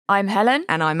I'm Helen.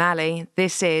 And I'm Ali.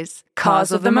 This is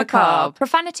Cars of the Macabre.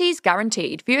 Profanities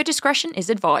guaranteed. Viewer discretion is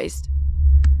advised.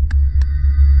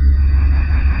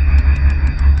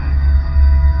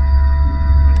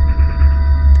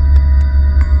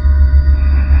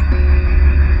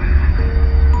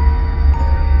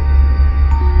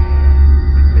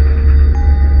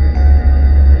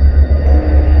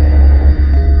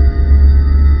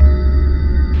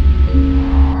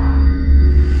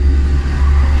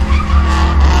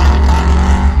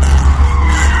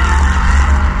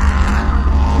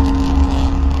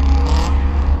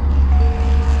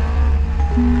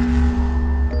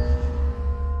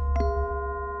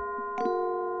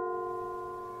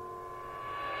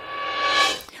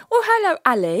 Hello,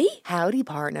 Ali. Howdy,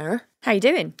 partner. How you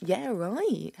doing? Yeah,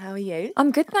 right. How are you?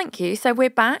 I'm good, thank you. So we're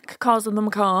back, Cars of the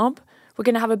Macabre. We're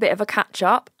going to have a bit of a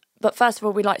catch-up. But first of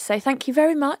all, we'd like to say thank you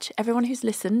very much, everyone who's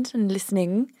listened and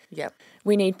listening. Yep.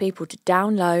 We need people to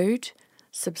download,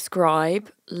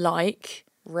 subscribe, like,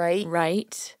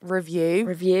 rate,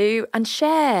 review, and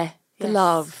share the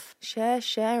love. Share,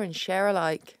 and share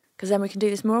alike. Because then we can do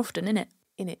this more often, innit?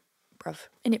 Innit, bruv.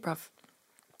 Innit, bruv.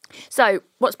 So,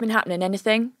 what's been happening?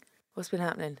 Anything? What's been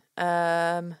happening?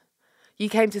 You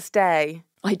came to stay.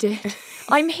 I did.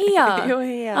 I'm here. You're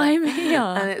here. I'm here.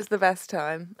 And it's the best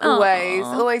time. Aww.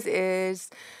 Always is.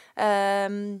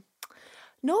 Not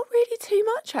really too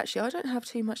much, actually. I don't have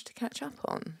too much to catch up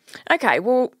on. Okay,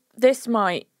 well, this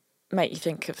might make you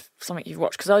think of something you've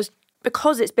watched,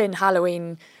 because it's been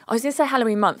Halloween. I was going to say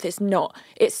Halloween month. It's not.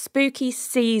 It's spooky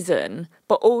season,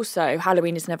 but also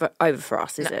Halloween is never over for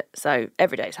us, is it? So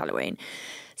every day is Halloween.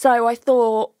 So I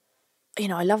thought,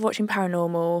 I love watching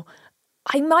paranormal.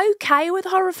 I'm okay with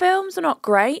horror films. They're not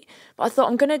great. But I thought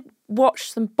I'm going to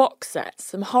watch some box sets,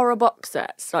 some horror box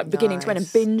sets, like beginning to end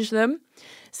and binge them.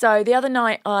 So the other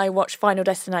night I watched Final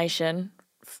Destination,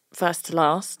 first to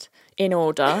last, in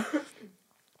order,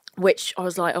 which I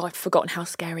was like, I've forgotten how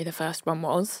scary the first one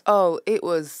was. Oh, it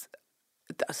was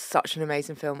such an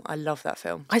amazing film. I love that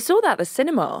film. I saw that at the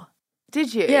cinema.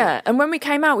 Did you? Yeah, and when we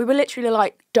came out, we were literally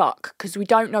like, duck, because we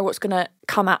don't know what's going to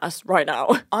come at us right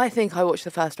now. I think I watched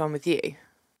the first one with you.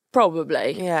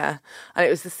 Probably. Yeah. And it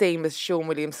was the scene with Sean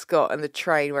William Scott and the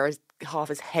train where half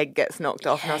his head gets knocked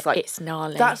off. And I was like, it's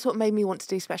gnarly. That's what made me want to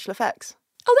do special effects.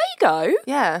 Oh, there you go.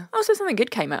 Yeah. Oh, so something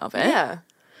good came out of it. Yeah.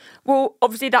 Well,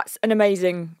 obviously that's an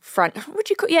amazing Would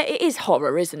you call? Yeah, it is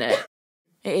horror, isn't it?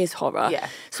 It is horror. Yeah.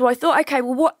 So I thought, okay,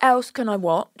 well, what else can I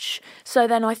watch? So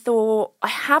then I thought, I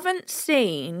haven't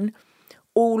seen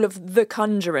all of the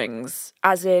Conjurings,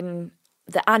 as in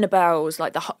the Annabelles,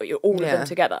 like all of them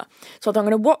together. So I thought I'm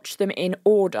going to watch them in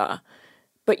order,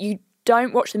 but you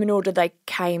don't watch them in order they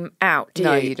came out, do you?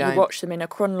 No, you don't. You watch them in a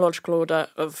chronological order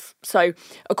of... So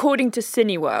according to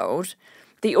Cineworld,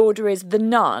 the order is The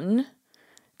Nun,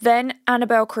 then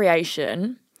Annabelle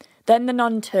Creation, then The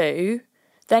Nun 2,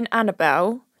 then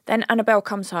Annabelle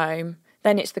Comes Home,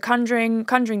 then it's The Conjuring,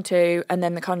 Conjuring 2, and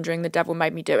then The Conjuring, The Devil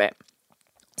Made Me Do It.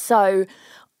 So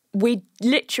we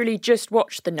literally just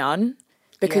watched The Nun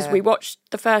because we watched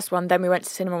the first one, then we went to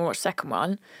cinema and watched the second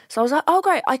one. So I was like, oh,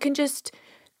 great, I can just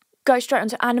go straight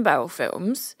onto Annabelle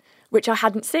films, which I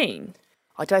hadn't seen.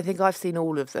 I don't think I've seen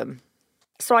all of them.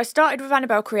 So I started with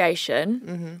Annabelle Creation.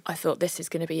 Mm-hmm. I thought, this is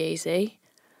going to be easy.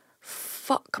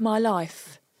 Fuck my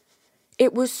life.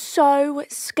 It was so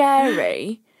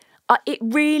scary. It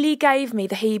really gave me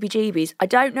the heebie-jeebies. I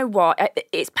don't know why.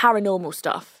 It's paranormal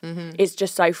stuff. Mm-hmm. It's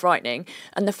just so frightening.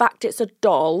 And the fact it's a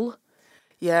doll.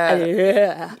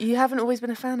 Yeah. You haven't always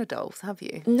been a fan of dolls, have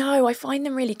you? No, I find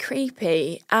them really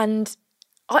creepy. And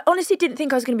I honestly didn't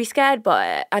think I was going to be scared by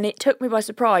it. And it took me by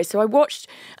surprise. So I watched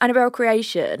Annabelle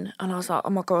Creation and I was like,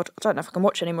 oh my God, I don't know if I can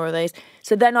watch any more of these.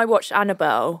 So then I watched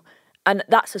Annabelle and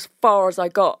that's as far as I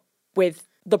got with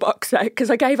the box set because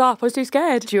I gave up. I was too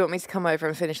scared. Do you want me to come over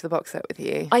and finish the box set with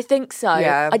you? I think so.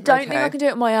 Yeah, I don't think I can do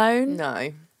it on my own.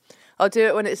 No. I'll do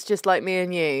it when it's just like me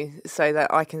and you so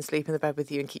that I can sleep in the bed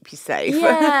with you and keep you safe. Yay.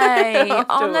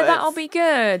 Oh, no, that'll be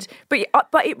good. But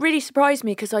it really surprised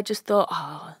me because I just thought,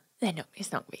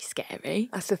 it's not really scary.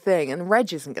 That's the thing. And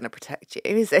Reg isn't going to protect you,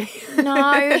 is he?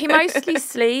 No, he mostly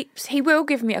sleeps. He will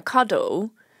give me a cuddle.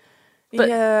 But,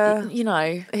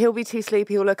 he'll be too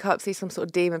sleepy. He'll look up, see some sort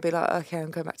of demon and be like, okay, I'm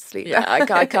going back to sleep. Yeah,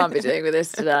 I can't be doing with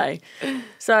this today.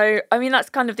 So, I mean, that's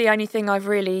kind of the only thing I've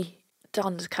really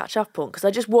done to catch up on because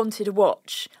I just wanted to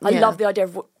watch. I love the idea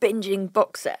of binging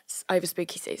box sets over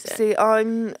spooky season. See,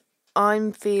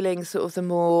 I'm feeling sort of the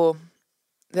more...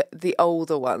 The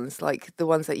older ones, like the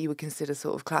ones that you would consider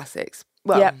sort of classics.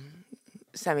 Well,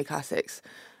 semi-classics.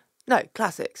 No,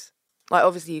 classics. Like,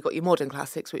 obviously, you've got your modern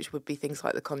classics, which would be things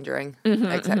like The Conjuring,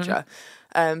 etc.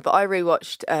 But I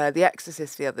rewatched The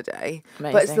Exorcist the other day.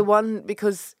 Amazing. But it's the one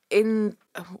because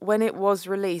when it was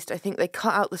released, I think they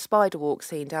cut out the spider walk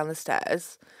scene down the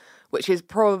stairs, which is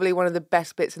probably one of the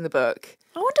best bits in the book.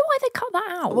 I wonder why they cut that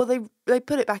out. Well, they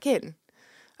put it back in.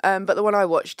 But the one I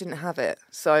watched didn't have it.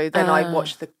 So then I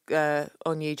watched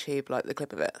on YouTube, like the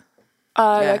clip of it.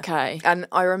 Oh, Yeah. okay. And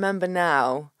I remember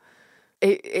now,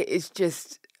 it is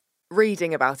just...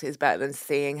 reading about it is better than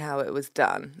seeing how it was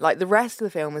done. Like, the rest of the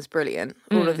film was brilliant,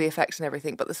 all of the effects and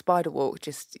everything, but the spider walk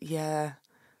just, yeah.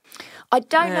 I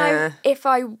don't know if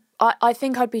I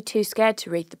think I'd be too scared to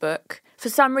read the book. For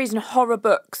some reason, horror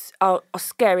books are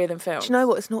scarier than films. Do you know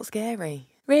what? It's not scary.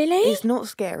 Really? It's not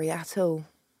scary at all.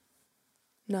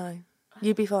 No.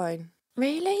 You'd be fine.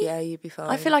 Really? Yeah, you'd be fine.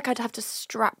 I feel like I'd have to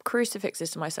strap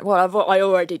crucifixes to myself. Well, I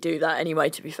already do that anyway,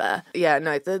 to be fair. Yeah,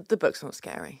 no, the book's not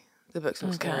scary. The book's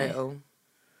not scary at all.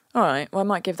 All right, well, I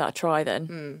might give that a try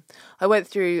then. I went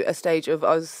through a stage of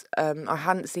I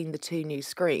hadn't seen the 2 new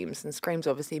Screams, and Scream's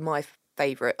obviously my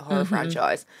favourite horror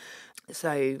franchise.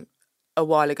 So a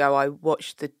while ago I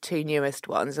watched the 2 newest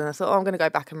ones, and I thought, I'm going to go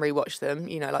back and rewatch them,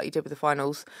 you know, like you did with the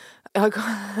finals.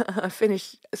 I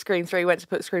finished Scream 3, went to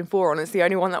put Scream 4 on. It's the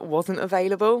only one that wasn't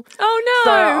available. Oh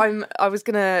no! So I was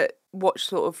going to watch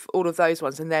sort of all of those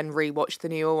ones and then rewatch the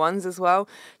newer ones as well.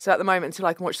 So at the moment, until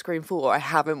I can watch Scream 4, I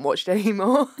haven't watched any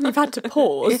more. You've had to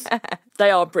pause. Yeah.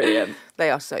 They are brilliant. They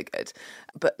are so good.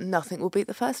 But nothing will beat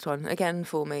the first one. Again,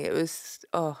 for me, it was,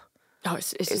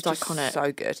 it's just iconic.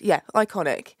 So good. Yeah,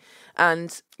 iconic.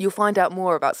 And you'll find out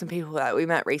more about some people that we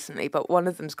met recently, but one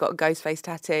of them's got a Ghostface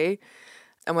tattoo.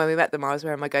 And when we met them, I was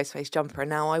wearing my Ghostface jumper, and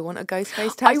now I want a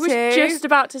Ghostface tattoo. I was just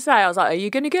about to say, I was like, are you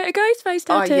going to get a Ghostface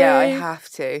tattoo? Oh, yeah, I have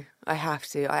to. I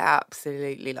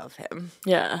absolutely love him.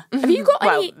 Yeah. Have you got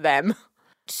any... Well, them.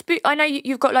 I know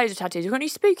you've got loads of tattoos. You've got any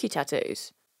spooky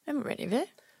tattoos? I haven't really, have you?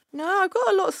 No, I've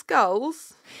got a lot of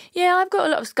skulls. Yeah, I've got a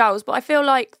lot of skulls, but I feel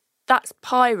like that's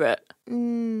pirate.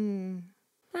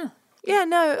 Huh. Yeah,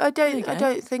 no, I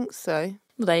don't think so.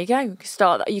 Well, there you go. You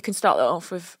can start that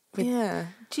off with yeah.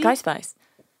 Ghostface.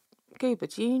 Goober,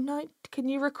 do you know? Can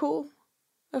you recall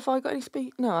if I got any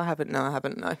speak? No, I haven't. No.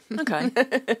 Okay.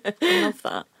 I love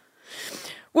that.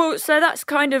 Well, so that's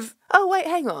kind of... Oh, wait,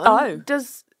 hang on. Oh.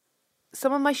 Does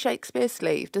some of my Shakespeare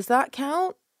sleeve, does that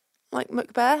count? Like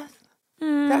Macbeth?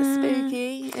 That's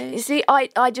spooky. You see,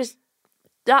 I just...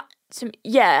 That,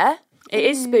 yeah, it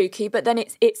is spooky, but then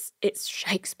it's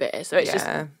Shakespeare, so it's just...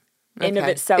 In of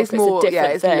itself, it's more, a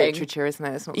different thing. Literature, isn't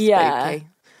it? It's not spooky.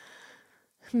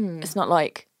 It's not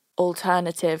like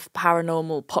alternative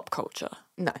paranormal pop culture.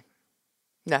 No.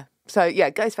 So yeah,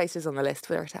 Ghostface is on the list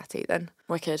for a tattoo then.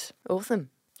 Wicked. Awesome.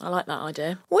 I like that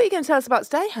idea. What are you going to tell us about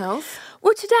today, House?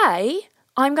 Well, today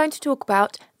I'm going to talk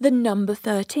about the number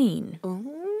 13.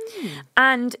 Ooh.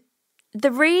 And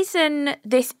the reason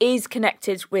this is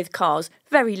connected with cars,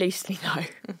 very loosely though.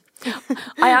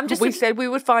 We said we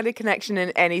would find a connection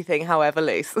in anything, however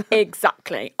loose.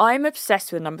 Exactly. I'm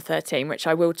obsessed with number 13, which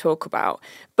I will talk about.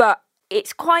 But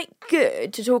it's quite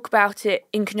good to talk about it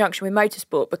in conjunction with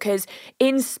motorsport, because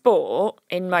in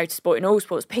motorsport, in all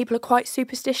sports, people are quite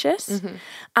superstitious. Mm-hmm.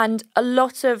 And a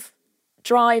lot of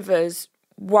drivers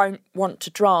won't want to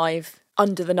drive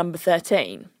under the number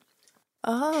 13.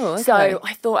 Oh, okay. So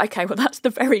I thought, okay, well, that's the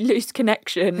very loose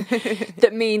connection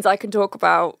that means I can talk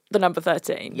about the number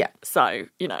 13. Yeah. So,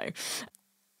 you know. Are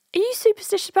you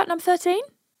superstitious about number 13?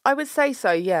 I would say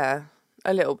so, yeah.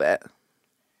 A little bit.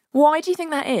 Why do you think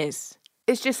that is?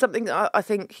 It's just something that I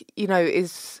think, you know,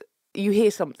 is... You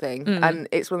hear something and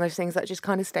it's one of those things that just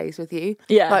kind of stays with you.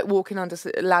 Yeah. Like walking under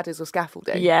ladders or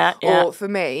scaffolding. Yeah. Or for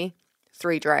me,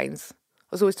 3 drains. I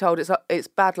was always told it's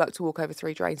bad luck to walk over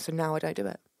 3 drains, so now I don't do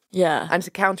it. Yeah. And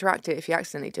to counteract it, if you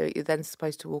accidentally do it, you're then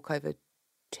supposed to walk over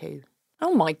 2.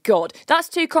 Oh my God. That's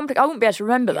too complicated. I wouldn't be able to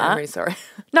remember that. I'm really sorry.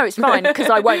 No, it's fine, because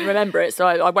I won't remember it, so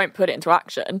I won't put it into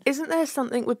action. Isn't there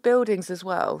something with buildings as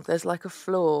well? There's like a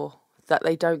floor that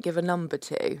they don't give a number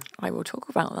to. I will talk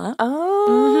about that.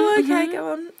 Oh, okay,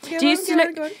 go on. Do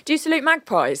you salute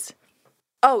magpies?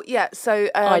 Oh, yeah, so...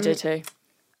 I do too.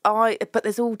 But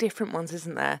there's all different ones,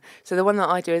 isn't there? So the one that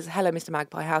I do is, hello, Mr.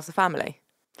 Magpie, how's the family?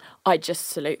 I just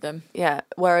salute them. Yeah,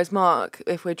 whereas Mark,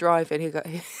 if we're driving, he'll go...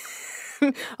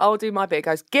 I'll do my bit. He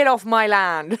goes, get off my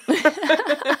land.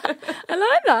 I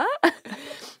like that.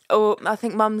 Or I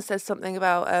think Mum says something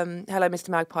about, hello, Mr.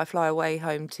 Magpie, fly away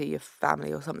home to your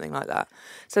family or something like that.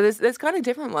 So there's kind of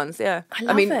different ones, yeah.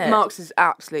 I mean, Mark's is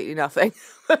absolutely nothing.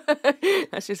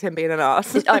 That's just him being an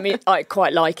arse. I mean, I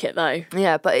quite like it, though.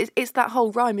 Yeah, but it's that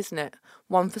whole rhyme, isn't it?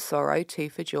 1 for sorrow, 2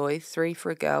 for joy, 3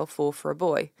 for a girl, 4 for a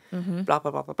boy. Blah,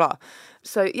 blah, blah, blah, blah.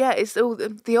 So, yeah, it's all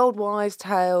the old wives'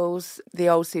 tales, the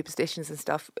old superstitions and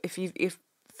stuff.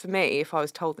 For me, if I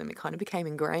was told them, it kind of became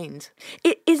ingrained.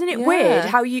 Isn't it weird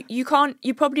how you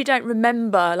probably don't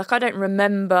remember, like I don't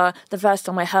remember the first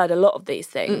time I heard a lot of these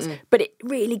things, but it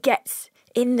really gets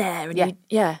in there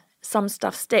and some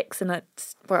stuff sticks. And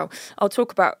I'll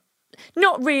talk about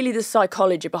not really the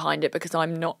psychology behind it because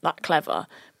I'm not that clever,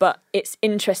 but it's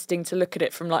interesting to look at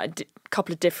it from like a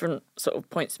couple of different sort of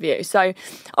points of view. So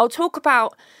I'll talk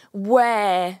about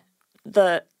where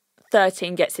the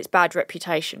 13 gets its bad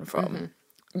reputation from.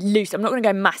 Loose. I'm not going to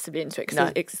go massively into it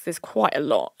because there's quite a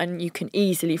lot and you can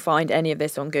easily find any of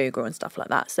this on Google and stuff like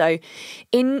that. So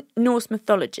in Norse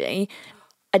mythology,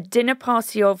 a dinner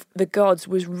party of the gods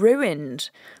was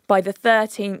ruined by the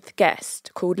 13th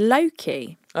guest called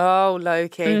Loki. Oh,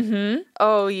 Loki.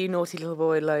 Oh, you naughty little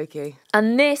boy, Loki.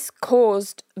 And this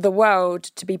caused the world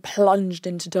to be plunged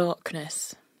into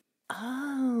darkness.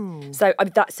 Oh. So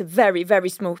that's a very, very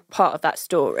small part of that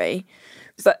story.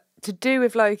 But to do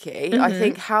with Loki, I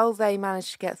think how they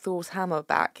managed to get Thor's hammer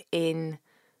back in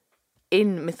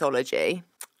mythology,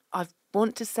 I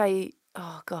want to say,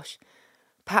 oh gosh,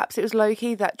 perhaps it was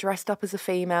Loki that dressed up as a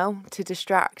female to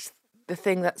distract the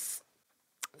thing that's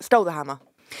stole the hammer.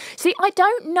 See, I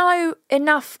don't know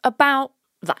enough about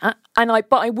that,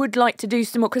 but I would like to do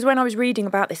some more, because when I was reading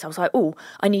about this, I was like, oh,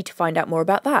 I need to find out more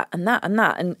about that and that and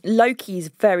that. And Loki's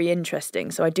very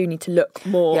interesting, so I do need to look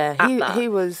more at that. He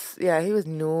was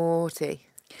naughty.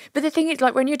 But the thing is,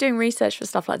 like when you're doing research for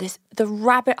stuff like this, the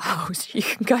rabbit holes you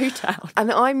can go down.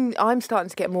 And I'm starting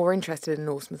to get more interested in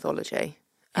Norse mythology.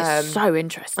 It's so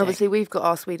interesting. Obviously, we've got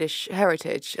our Swedish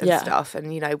heritage and stuff, and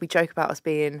we joke about us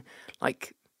being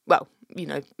like, well,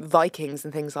 Vikings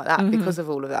and things like that because of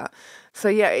all of that. So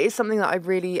yeah, it's something that I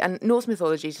really, and Norse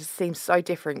mythology just seems so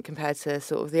different compared to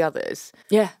sort of the others.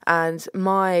 Yeah. And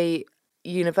my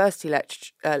university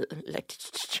lecturer,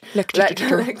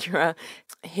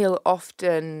 he'll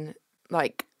often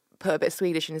like put a bit of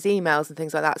Swedish in his emails and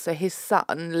things like that. So his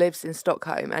son lives in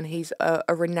Stockholm and he's a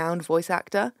renowned voice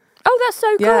actor. Oh, that's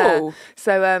so cool. Yeah.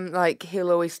 So like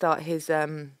he'll always start his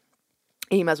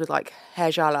emails with like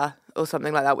Herjala or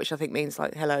something like that, which I think means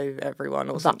like hello everyone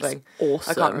or something. Awesome.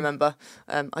 I can't remember.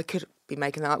 I could be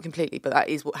making that up completely, but that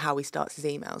is how he starts his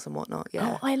emails and whatnot.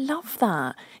 Yeah. Oh, I love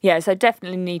that. Yeah, so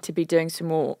definitely need to be doing some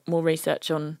more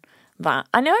research on that.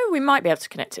 I know we might be able to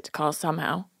connect it to cars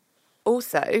somehow.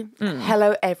 Also,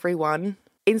 hello everyone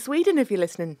in Sweden if you're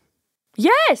listening.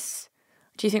 Yes.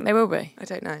 Do you think they will be? I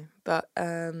don't know, but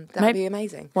that'd be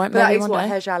amazing. But that is what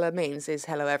Herjala means, is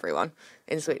hello everyone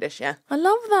in Swedish, yeah. I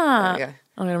love that. There you go.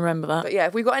 I'm going to remember that. But yeah,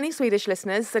 if we've got any Swedish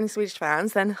listeners, any Swedish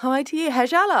fans, then hi to you,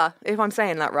 Herjala, if I'm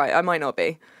saying that right. I might not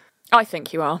be. I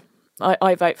think you are.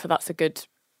 I vote for that's a good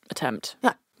attempt.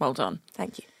 Yeah. Well done.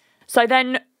 Thank you. So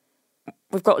then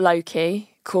we've got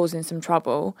Loki causing some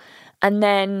trouble. And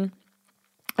then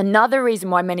another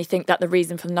reason why many think that the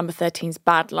reason for the number 13's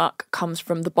bad luck comes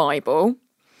from the Bible.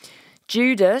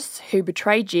 Judas, who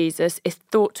betrayed Jesus, is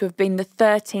thought to have been the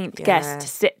 13th guest to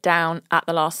sit down at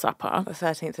the Last Supper. The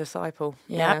 13th disciple.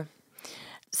 Yeah.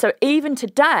 So even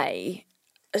today,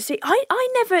 see,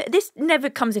 this never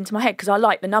comes into my head because I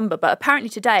like the number, but apparently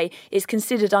today it's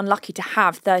considered unlucky to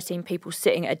have 13 people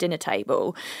sitting at a dinner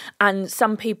table. And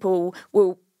some people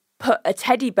will put a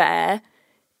teddy bear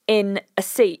in a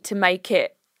seat to make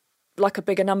it like a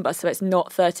bigger number, so it's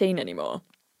not 13 anymore.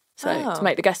 So to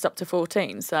make the guests up to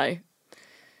 14. So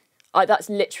that's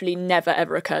literally never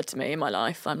ever occurred to me in my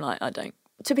life. I'm like,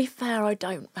 to be fair, I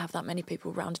don't have that many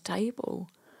people around a table.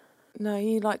 No,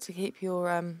 you like to keep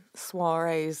your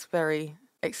soirees very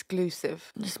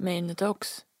exclusive. Just me and the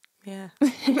dogs. Yeah.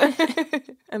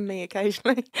 And me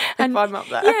occasionally, if I'm up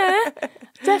there. Yeah,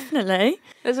 definitely.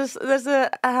 There's a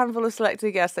handful of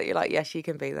selected guests that you're like, yes, you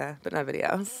can be there, but nobody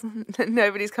else.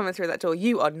 Nobody's coming through that door.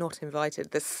 You are not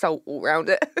invited. There's salt all around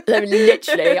it.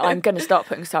 Literally, I'm going to start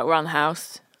putting salt around the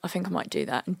house. I think I might do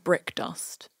that, and brick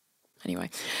dust.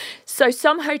 Anyway, so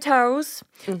some hotels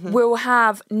will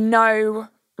have no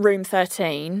room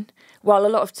 13, while a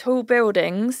lot of tall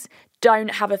buildings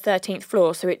don't have a 13th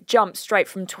floor, so it jumps straight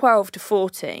from 12 to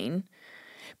 14.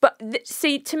 But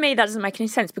see, to me, that doesn't make any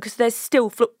sense because there's still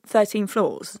 13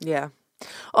 floors. Yeah.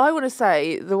 I want to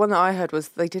say the one that I heard was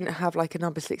they didn't have like a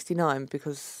number 69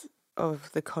 because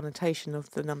of the connotation of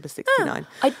the number 69.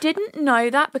 I didn't know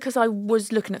that because I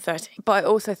was looking at 13. But I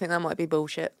also think that might be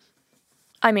bullshit.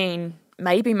 I mean,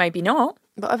 maybe, maybe not.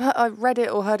 But I've read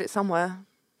it or heard it somewhere.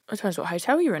 It depends what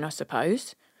hotel you're in, I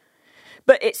suppose.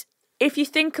 But if you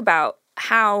think about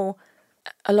how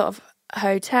a lot of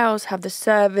hotels have the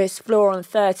service floor on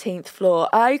 13th floor.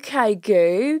 Okay,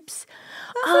 Goobs.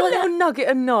 That's a little nugget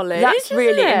of knowledge. That's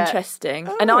really isn't it? interesting.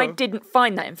 And I Oh. didn't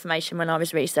find that information when I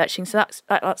was researching. So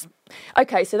that's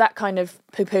okay. So that kind of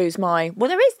poo-poos my, well,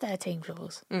 there is 13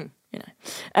 floors, you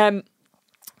know.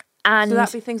 And So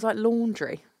that'd be things like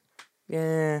laundry.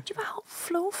 Yeah. do you have a whole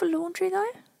floor for laundry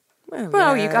though?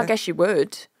 Well, I guess you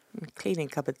would. cleaning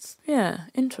cupboards. Yeah,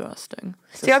 interesting.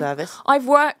 It's a service. I've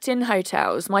worked in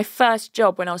hotels. My first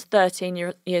job when I was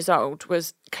 13 years old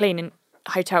was cleaning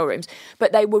hotel rooms,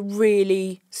 but they were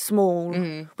really small.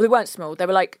 Well, they weren't small. They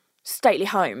were like stately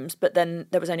homes, but then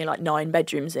there was only like 9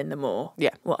 bedrooms in them or,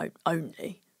 Yeah. well,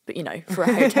 only, but you know, for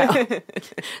a hotel.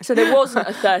 So there wasn't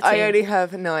a 13. I only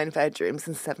have 9 bedrooms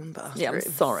and 7 bathrooms. Yeah, I'm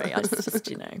sorry. I just,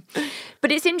 you know.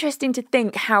 But it's interesting to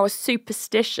think how a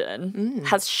superstition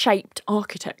has shaped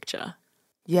architecture.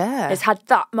 Yeah. It's had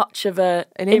that much of an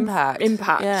impact.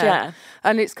 Yeah.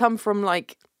 And it's come from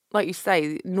like you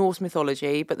say, Norse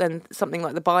mythology, but then something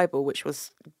like the Bible, which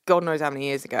was God knows how many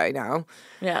years ago now.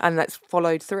 Yeah. And that's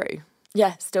followed through.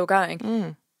 Yeah, still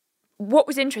going. What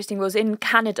was interesting was in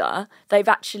Canada, they've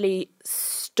actually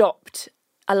stopped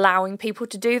allowing people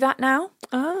to do that now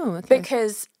Oh, okay.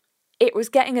 because it was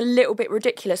getting a little bit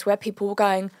ridiculous where people were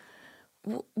going,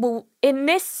 well, in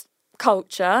this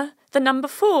culture, the number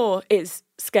 4 is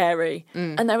scary.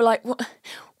 And they were like, well,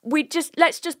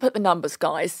 let's just put the numbers,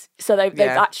 guys. So they've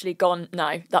actually gone,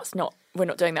 no, we're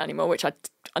not doing that anymore, which I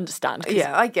understand. 'Cause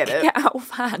Yeah, I get it. Get out of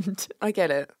hand. I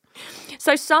get it.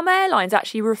 So some airlines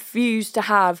actually refuse to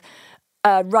have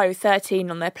row 13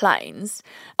 on their planes.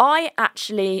 I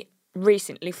actually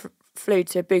recently flew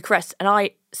to Bucharest and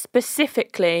I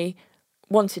specifically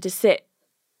wanted to sit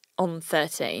on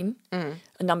 13,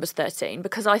 numbers 13,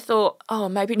 because I thought, oh,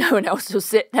 maybe no one else will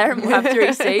sit there and we'll have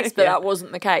 3 seats, but that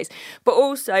wasn't the case. But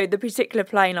also the particular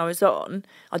plane I was on,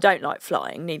 I don't like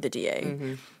flying, neither do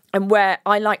you, and where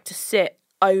I like to sit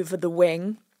over the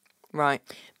wing Right.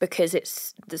 because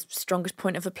it's the strongest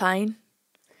point of the plane.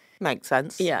 Makes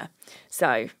sense. Yeah.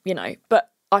 So, you know,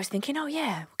 but I was thinking, oh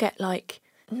yeah, we'll get like,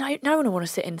 no one will want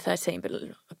to sit in 13, but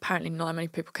apparently not that many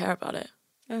people care about it.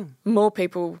 Oh. More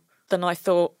people than I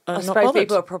thought are I not suppose bothered.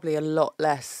 people are probably a lot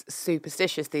less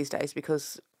superstitious these days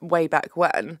because way back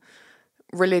when,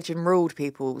 religion ruled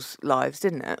people's lives,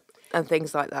 didn't it? And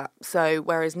things like that. So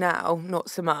whereas now, not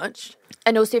so much.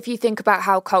 And also if you think about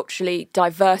how culturally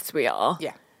diverse we are,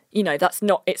 Yeah. you know, it's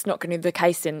not going to be the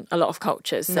case in a lot of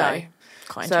cultures. So, No.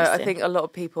 quite So I interesting. think a lot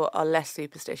of people are less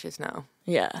superstitious now.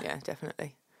 Yeah. Yeah,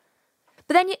 definitely.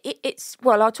 But then it's,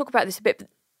 well, I'll talk about this a bit, but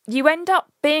you end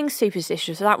up being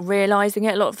superstitious without realising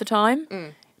it a lot of the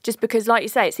time. Just because, like you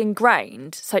say, it's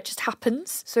ingrained, so it just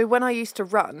happens. So when I used to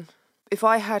run, if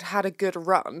I had a good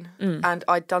run and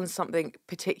I'd done something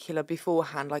particular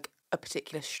beforehand, like a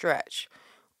particular stretch,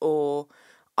 or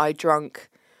I drunk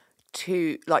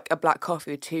a black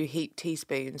coffee with 2 heaped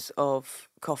teaspoons of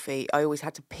coffee, I always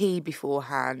had to pee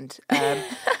beforehand.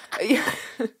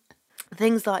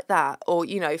 Things like that, or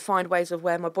find ways of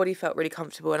where my body felt really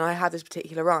comfortable, and I had this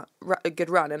particular a good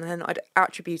run, and then I'd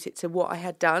attribute it to what I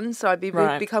had done. So I'd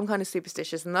become kind of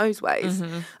superstitious in those ways.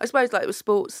 I suppose, like with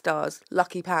sports stars,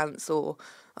 lucky pants, or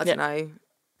I don't know,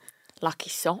 Lucky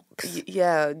socks.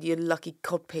 your lucky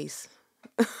codpiece,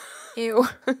 Ew.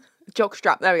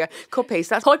 jockstrap. There we go, codpiece.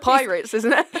 That's Codpiece. pirates,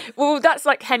 isn't it? Well, that's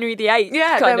like Henry VIII.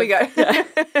 Yeah, kind there we of.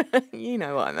 go. You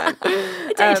know what I meant.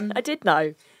 I did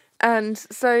know. And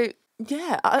so,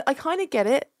 yeah, I kind of get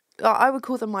it. I would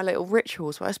call them my little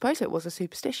rituals, but I suppose it was a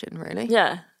superstition, really.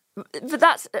 Yeah.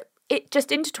 But it just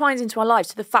intertwines into our lives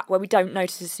to the fact where we don't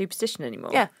notice a superstition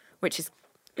anymore. Yeah. Which is,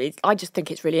 I just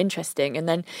think it's really interesting. And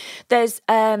then there's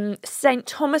St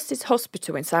Thomas's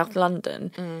Hospital in South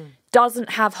London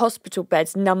doesn't have hospital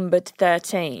beds numbered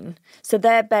 13. So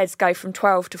their beds go from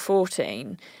 12 to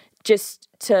 14 just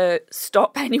to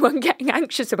stop anyone getting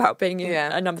anxious about being in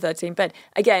a number 13 bed.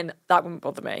 Again, that wouldn't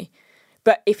bother me.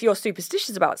 But if you're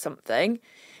superstitious about something,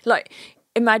 like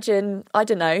imagine, I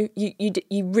don't know,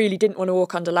 you really didn't want to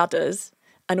walk under ladders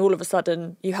and all of a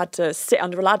sudden you had to sit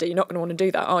under a ladder. You're not going to want to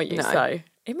do that, are you? No. So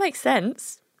it makes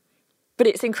sense. But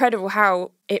it's incredible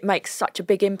how it makes such a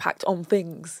big impact on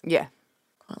things. Yeah.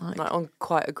 Like on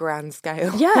quite a grand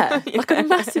scale. Yeah, like on a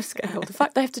massive scale. The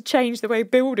fact they have to change the way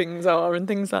buildings are and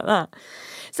things like that.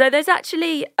 So there's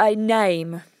actually a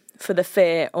name for the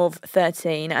fear of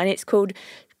 13 and it's called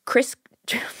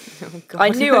I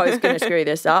knew I was going to screw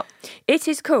this up. It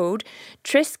is called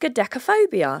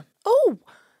triskaidekaphobia. Oh,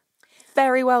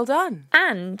 very well done.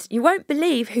 And you won't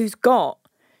believe who's got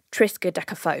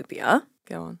triskaidekaphobia.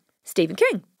 Go on. Stephen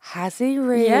King. Has he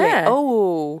really? Yeah.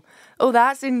 Oh,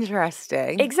 that's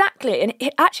interesting. Exactly. And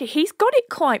he's got it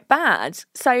quite bad.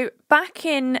 So back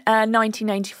in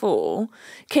 1984,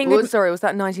 Was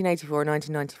that 1984 or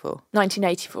 1994?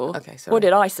 1984. Okay, sorry. What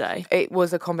did I say? It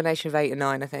was a combination of 8 and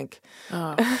 9, I think.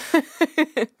 Oh.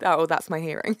 That's my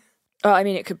hearing. Oh, I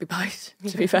mean, it could be both,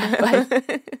 to be fair.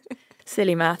 Both.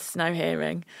 Silly maths, no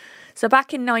hearing. So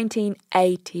back in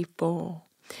 1984,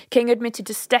 King admitted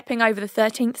to stepping over the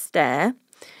 13th stair,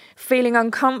 feeling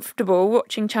uncomfortable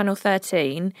watching Channel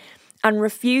 13 and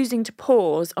refusing to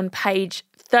pause on page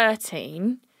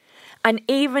 13. And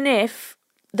even if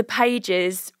the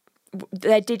pages,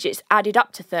 their digits added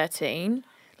up to 13,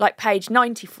 like page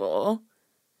 94,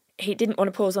 he didn't want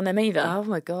to pause on them either. Oh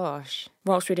my gosh.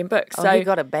 Whilst reading books. So he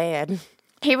got it bad.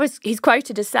 He's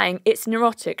quoted as saying, it's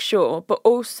neurotic, sure, but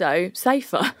also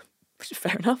safer, which is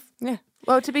fair enough. Yeah.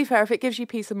 Well, to be fair, if it gives you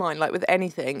peace of mind, like with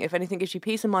anything, if anything gives you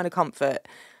peace of mind or comfort,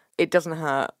 it doesn't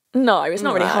hurt. No, it's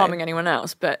not really No. harming anyone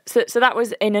else. But so that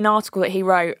was in an article that he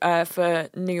wrote for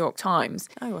New York Times.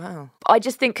 Oh, wow. I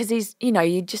just think because he's,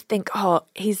 you just think,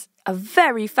 he's a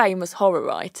very famous horror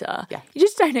writer. Yeah. You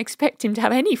just don't expect him to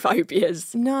have any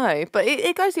phobias. No, but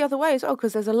it goes the other way as well,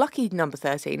 because there's a lucky number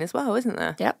 13 as well, isn't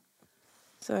there? Yep.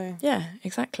 So Yeah,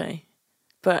 exactly.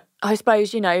 But I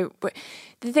suppose, but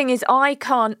the thing is,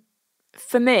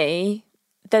 for me,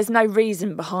 there's no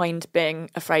reason behind being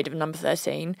afraid of number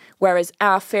 13, whereas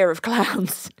our fear of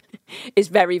clowns is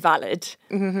very valid.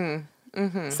 Mm-hmm.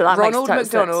 Mm-hmm. So that Ronald makes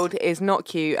total McDonald sense. is not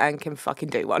cute and can fucking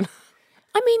do one.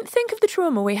 I mean, think of the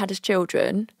trauma we had as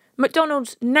children.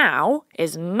 McDonald's now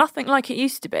is nothing like it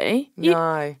used to be.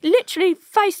 No. Literally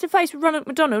face to face with Ronald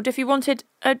McDonald if you wanted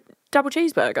a double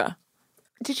cheeseburger.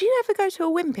 Did you ever go to a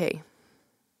Wimpy?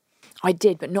 I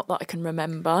did, but not that I can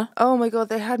remember. Oh my God,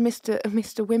 they had Mr.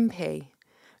 Wimpy.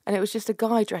 And it was just a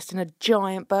guy dressed in a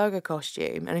giant burger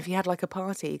costume. And if you had like a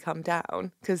party, you come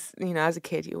down. Because, as a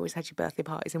kid, you always had your birthday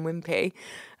parties in Wimpy.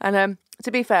 And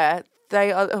to be fair,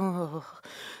 they are...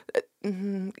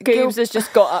 Goobs has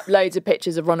just got up loads of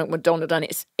pictures of Ronald McDonald and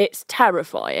it's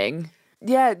terrifying.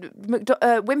 Yeah,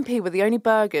 Wimpy were the only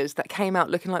burgers that came out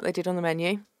looking like they did on the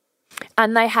menu.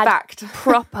 And they had Fact.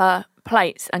 proper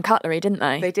plates and cutlery, didn't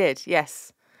they? They did,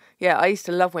 yes. Yeah, I used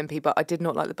to love Wimpy, but I did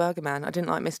not like the Burger Man. I didn't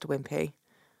like Mr. Wimpy.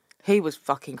 He was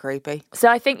fucking creepy. So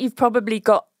I think you've probably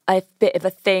got a bit of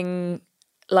a thing,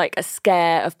 like a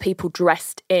scare of people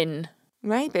dressed in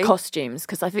Maybe. costumes,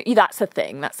 because I think that's a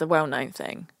thing. That's a well-known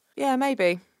thing. Yeah,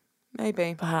 maybe.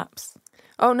 Perhaps.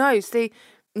 Oh, no, see,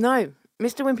 no.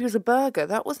 Mr. Wimpy was a burger.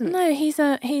 That wasn't... No, he's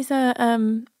a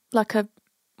like a,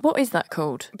 what is that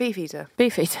called? Beef eater.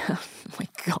 Beef eater. Oh my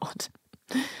God.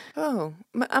 Oh,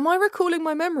 am I recalling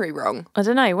my memory wrong? I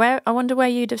don't know. I wonder where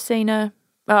you'd have seen a...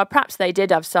 perhaps they did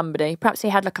have somebody. Perhaps he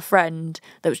had like a friend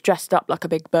that was dressed up like a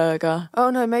big burger. Oh,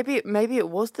 no, maybe it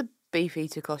was the beef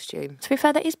eater costume. To be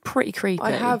fair, that is pretty creepy.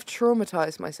 I have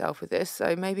traumatised myself with this,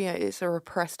 so maybe it's a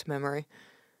repressed memory.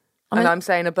 I mean, And I'm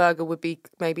saying a burger would be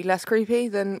maybe less creepy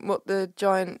than what the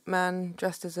giant man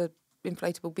dressed as a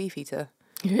inflatable beef eater.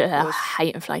 Yeah, I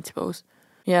hate inflatables.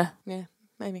 Yeah. Yeah,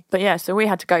 maybe. But yeah, so we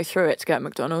had to go through it to get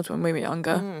McDonald's when we were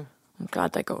younger. I'm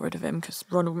glad they got rid of him because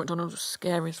Ronald McDonald was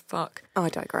scary as fuck. I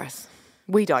digress.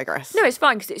 We digress. No, it's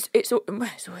fine because it's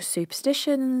always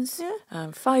superstitions,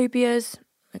 phobias.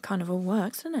 It kind of all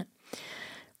works, doesn't it?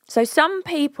 So some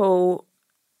people,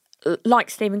 like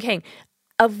Stephen King,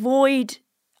 avoid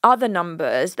other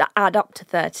numbers that add up to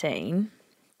 13,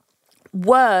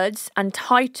 words and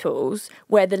titles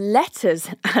where the letters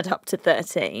add up to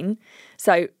 13,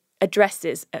 so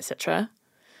addresses, etc.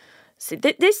 So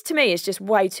this to me is just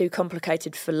way too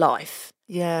complicated for life.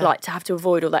 Yeah. Like to have to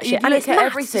avoid all that shit. You'd And look it's at maths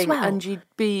everything as well. and you'd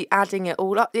be adding it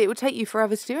all up. It would take you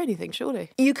forever to do anything, surely.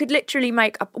 You could literally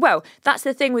make up. Well, that's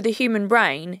the thing with the human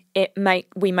brain.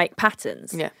 We make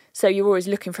patterns. Yeah. So you're always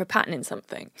looking for a pattern in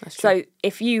something. That's true. So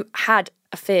if you had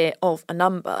a fear of a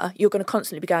number, you're going to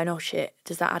constantly be going, "Oh shit,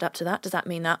 does that add up to that? Does that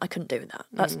mean that? I couldn't do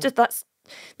that."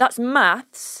 That's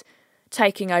maths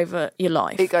taking over your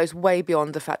life. It goes way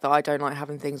beyond the fact that I don't like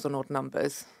having things on odd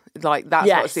numbers. Like, that's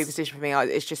not a superstition for me.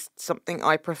 It's just something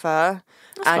I prefer.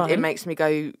 That's and fine. it makes me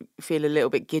feel a little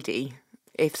bit giddy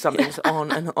if something's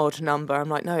on an odd number. I'm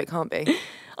like, no, it can't be.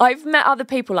 I've met other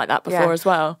people like that before Yeah. as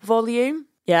well. Volume,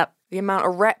 Yeah, the amount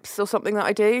of reps or something that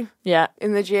I do yeah.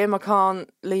 in the gym, I can't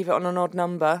leave it on an odd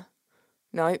number.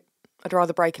 No, I'd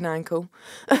rather break an ankle.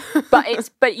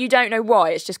 But you don't know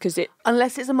why. It's just because it.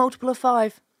 Unless it's a multiple of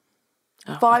 5.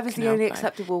 Oh, 5 is fucking the only hell, babe.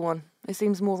 acceptable one. It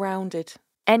seems more rounded.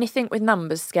 Anything with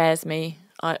numbers scares me.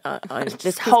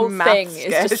 this whole maths thing is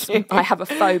scares just, you. I have a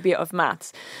phobia of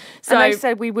maths. So And they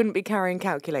said we wouldn't be carrying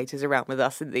calculators around with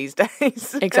us in these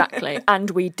days. exactly. And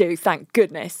we do, thank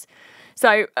goodness.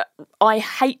 So I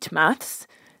hate maths.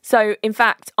 So in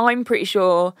fact, I'm pretty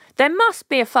sure there must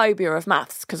be a phobia of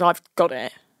maths because I've got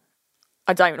it.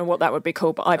 I don't know what that would be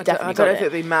called, but I've definitely I don't know got if it.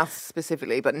 it'd be maths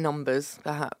specifically, but numbers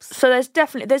perhaps. So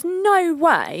there's no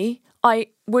way I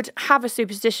would have a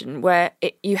superstition where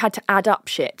you had to add up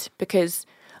shit because,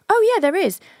 oh yeah, there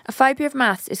is. A phobia of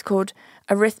maths is called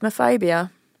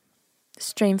arithmophobia.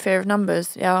 Extreme fear of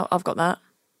numbers. Yeah, I've got that.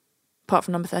 Apart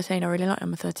from number 13, I really like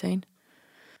number 13.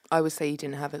 I would say you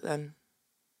didn't have it then,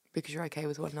 because you're okay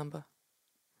with one number.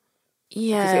 Because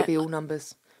Yeah. it'll be all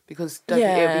numbers. Because it'll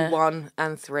Yeah. be 1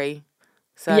 and 3.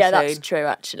 13, Yeah, that's true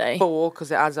actually. 4,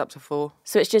 because it adds up to 4.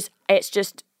 So it's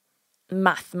just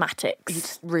mathematics. You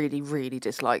just really, really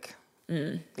dislike.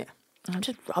 Yeah. I'm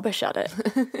just rubbish at it.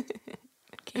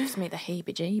 Gives me the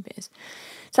heebie-jeebies.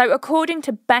 So according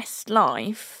to Best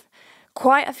Life,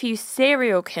 quite a few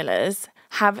serial killers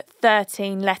have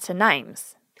 13-letter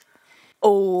names,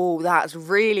 Oh, that's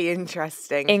really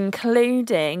interesting.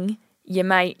 including your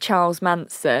mate Charles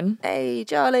Manson, Hey,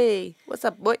 Charlie. What's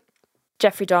up, boy?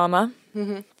 Jeffrey Dahmer,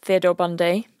 Theodore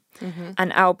Bundy,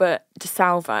 and Albert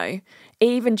DeSalvo.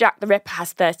 Even Jack the Ripper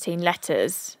has 13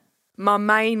 letters, My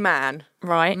main man.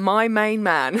 right? My main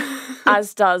man.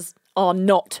 As does our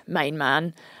not main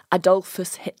man,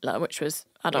 Adolphus Hitler, which was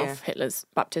Adolf Hitler's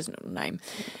baptismal name.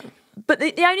 But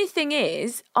the only thing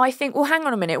is, I think, well, hang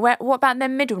on a minute. What about their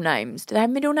middle names? Do they have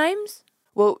middle names?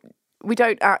 Well, we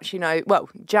don't actually know. Well,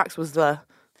 Jack's was the...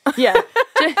 Yeah.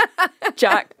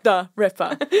 Jack the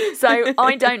Ripper. So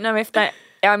I don't know if that,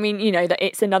 I mean, you know, that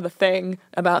it's another thing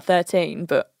about 13,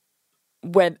 but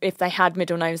if they had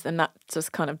middle names, then that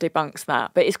just kind of debunks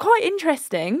that. But it's quite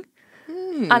interesting.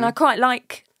 And I quite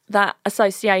like that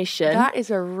association. That is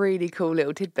a really cool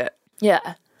little tidbit.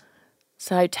 Yeah.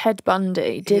 So Ted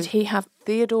Bundy, did he have...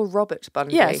 Theodore Robert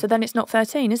Bundy. Yeah, so then it's not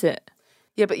 13, is it?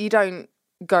 Yeah, but you don't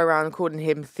go around calling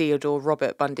him Theodore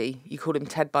Robert Bundy. You call him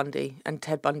Ted Bundy, and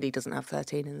Ted Bundy doesn't have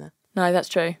 13 in there. No, that's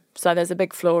true. So there's a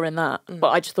big flaw in that. But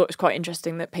I just thought it was quite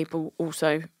interesting that people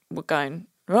also were going,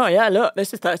 oh, yeah, look,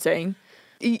 this is 13.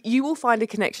 You will find a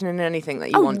connection in anything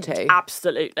that you want to.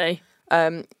 Absolutely.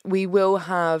 We will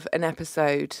have an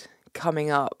episode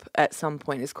coming up at some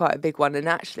point. It's quite a big one, and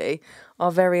actually our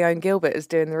very own Gilbert is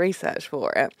doing the research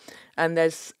for it, and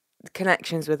there's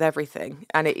connections with everything,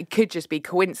 and it could just be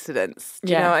coincidence.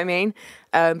 Do you know what I mean?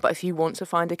 But if you want to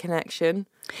find a connection,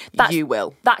 you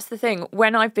will. That's the thing.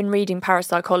 When I've been reading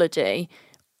parapsychology,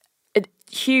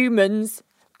 humans,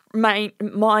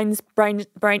 minds, brain.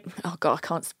 Oh God, I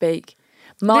can't speak.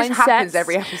 Mindsets, This happens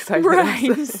every episode with us.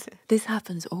 brains. This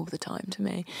happens all the time to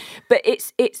me. But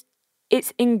it's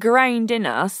ingrained in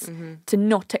us to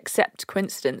not accept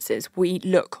coincidences. We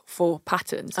look for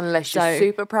patterns. Unless you're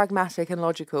super pragmatic and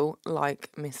logical,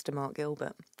 like Mr. Mark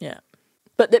Gilbert. Yeah.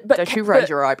 But Don't you raise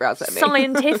your eyebrows at me.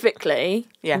 Scientifically,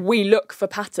 Yeah. we look for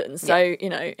patterns. So, you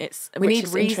know, We which need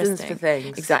is reasons interesting. for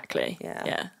things. Exactly.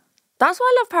 Yeah. That's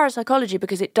why I love parapsychology,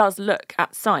 because it does look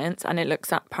at science and it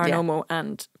looks at paranormal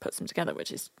and puts them together,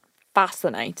 which is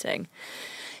fascinating.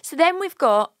 So then we've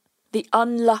got the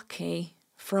unlucky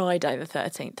Friday the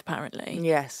 13th, apparently.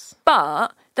 Yes.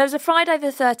 But there's a Friday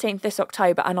the 13th this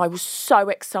October, and I was so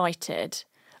excited.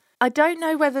 I don't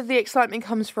know whether the excitement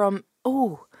comes from,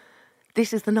 oh,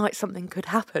 this is the night something could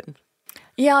happen.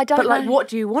 Yeah, I don't But, know. like, what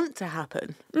do you want to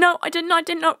happen? No, I did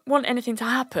not want anything to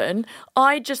happen.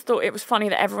 I just thought it was funny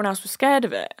that everyone else was scared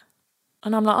of it.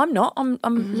 And I'm like, I'm not. I'm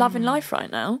loving life right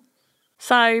now.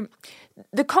 So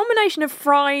the combination of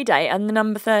Friday and the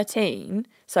number 13,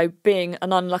 so being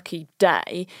an unlucky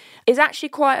day, is actually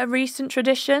quite a recent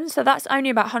tradition. So that's only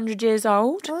about 100 years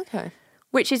old, Okay.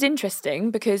 which is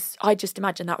interesting because I just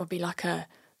imagine that would be like a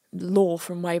law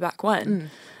from way back when.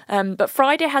 But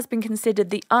Friday has been considered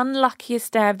the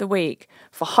unluckiest day of the week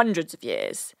for hundreds of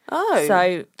years. Oh.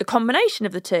 So the combination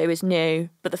of the two is new,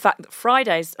 but the fact that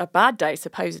Friday's a bad day,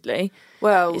 supposedly.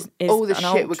 Well, is all the an shit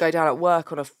old- would go down at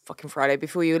work on a fucking Friday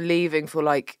before you're leaving for,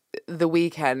 like, the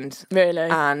weekend. Really?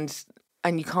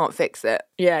 And you can't fix it.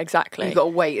 Yeah, exactly. You've got to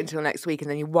wait until next week and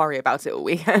then you worry about it all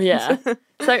weekend. Yeah.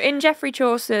 So in Geoffrey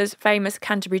Chaucer's famous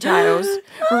Canterbury Tales,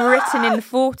 written in the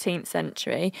 14th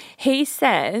century, he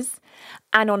says,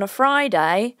 "And on a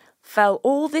Friday fell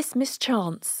all this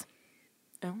mischance."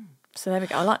 Oh. So there we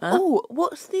go. I like that. Oh,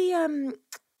 what's the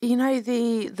you know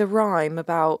the rhyme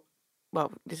about,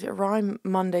 well, is it a rhyme?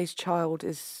 Monday's child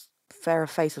is fairer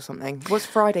face or something. What's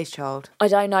Friday's child? I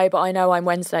don't know, but I know I'm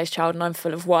Wednesday's child and I'm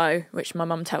full of woe, which my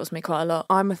mum tells me quite a lot.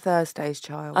 I'm a Thursday's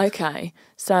child. Okay,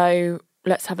 so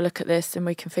let's have a look at this and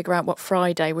we can figure out what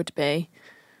Friday would be.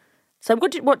 So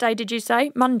what day did you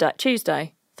say? Monday,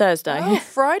 Tuesday, Thursday? Oh,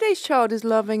 Friday's child is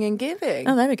loving and giving.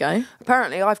 Oh, there we go.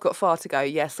 Apparently, I've got far to go.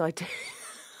 Yes, I do.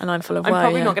 And I'm full of I'm woe,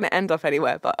 probably yeah. not going to end off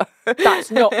anywhere, but...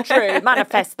 That's not true.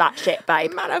 Manifest that shit,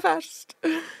 babe. Manifest.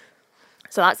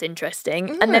 So that's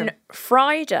interesting. And then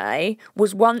Friday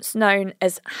was once known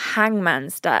as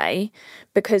Hangman's Day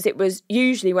because it was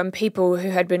usually when people who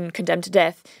had been condemned to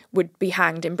death would be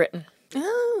hanged in Britain.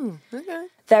 Oh, okay.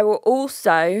 There were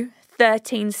also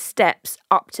 13 steps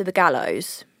up to the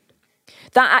gallows.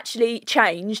 That actually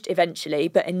changed eventually,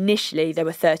 but initially there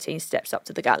were 13 steps up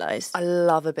to the gallows. I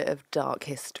love a bit of dark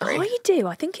history. Oh, you do?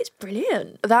 I think it's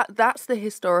brilliant. That's the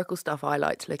historical stuff I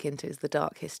like to look into, is the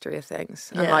dark history of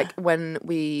things. And Yeah. like when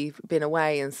we've been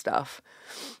away and stuff,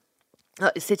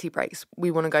 like city breaks,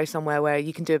 we want to go somewhere where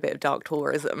you can do a bit of dark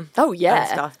tourism. Oh, yeah. And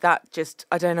stuff. That just,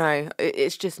 I don't know.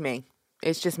 It's just me.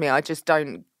 It's just me. I just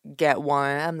don't get why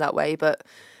I am that way. But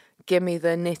give me the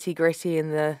nitty gritty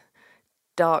and the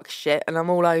dark shit, and I'm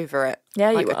all over it.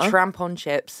 Yeah, like you a are. tramp on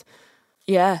chips.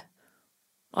 Yeah.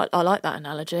 I like that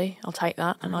analogy. I'll take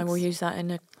that and I will use that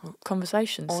in a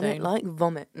conversation On soon. it like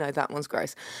vomit. No, that one's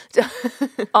gross.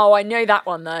 Oh, I know that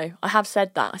one though. I have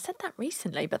said that. I said that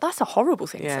recently, but that's a horrible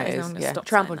thing Yeah, to say. it So is. I'm gonna Yeah. stop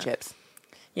Tramp saying on that. chips.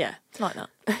 Yeah, like that.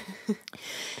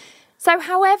 So,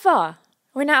 however,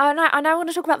 I now want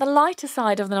to talk about the lighter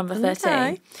side of the number 13.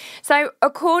 Okay. So,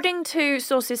 according to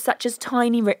sources such as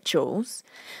Tiny Rituals,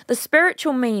 the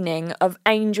spiritual meaning of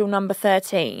angel number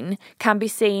 13 can be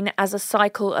seen as a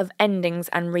cycle of endings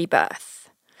and rebirth.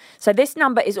 So, this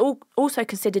number is also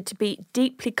considered to be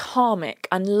deeply karmic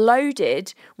and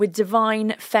loaded with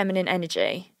divine feminine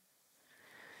energy.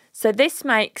 So, this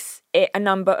makes it a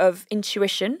number of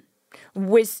intuition,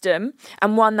 wisdom,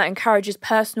 and one that encourages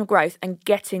personal growth and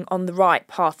getting on the right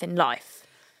path in life.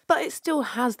 But it still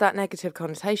has that negative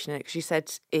connotation in it, because you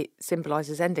said it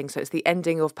symbolises ending. So it's the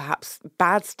ending of perhaps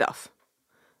bad stuff.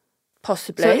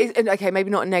 Possibly. So, okay, maybe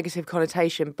not a negative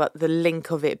connotation, but the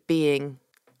link of it being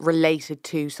related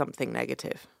to something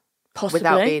negative. Possibly.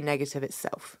 Without being negative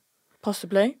itself.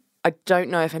 Possibly. I don't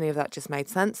know if any of that just made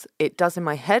sense. It does in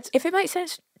my head. If it makes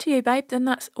sense to you, babe, then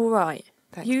that's all right.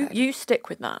 Thanks, You babe. you stick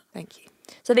with that. Thank you.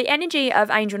 So the energy of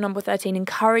angel number 13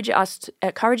 encourages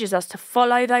us to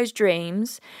follow those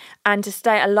dreams and to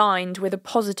stay aligned with a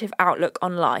positive outlook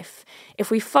on life. If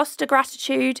we foster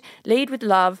gratitude, lead with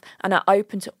love, and are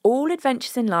open to all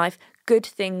adventures in life, good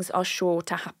things are sure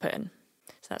to happen.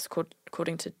 So that's called,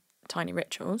 according to Tiny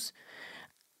Rituals.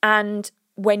 And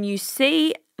when you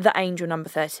see the angel number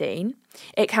 13,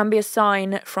 it can be a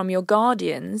sign from your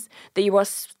guardians that you are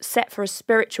set for a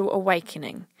spiritual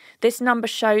awakening. This number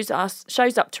shows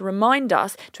up to remind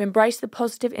us to embrace the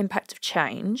positive impact of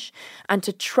change and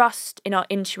to trust in our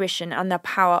intuition and the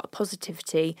power of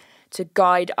positivity to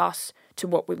guide us to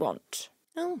what we want.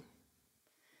 Oh,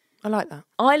 I like that.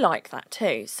 I like that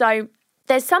too. So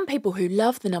there's some people who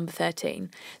love the number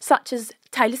 13, such as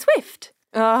Taylor Swift.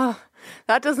 Ah,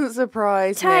 that doesn't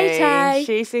surprise Tay-Tay. me.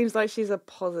 She seems like she's a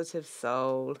positive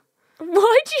soul.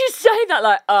 Why do you say that?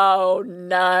 Like, oh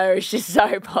no, she's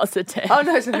so positive. Oh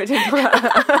no, I didn't.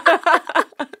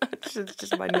 It's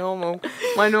just my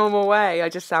normal way. I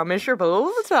just sound miserable all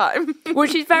the time. Well,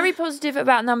 she's very positive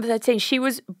about number 13. She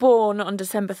was born on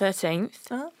December 13th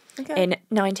in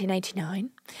 1989.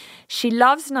 She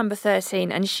loves number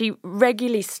 13 and she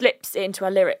regularly slips it into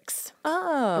her lyrics,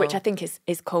 which I think is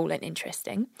cool and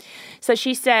interesting. So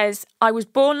she says, I was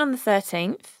born on the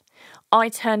 13th. I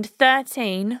turned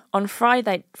 13 on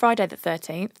Friday the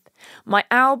 13th. My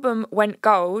album went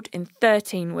gold in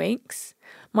 13 weeks.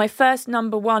 My first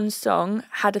number one song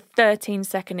had a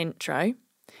 13-second intro.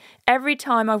 Every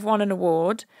time I've won an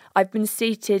award, I've been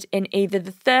seated in either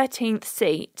the 13th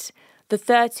seat, the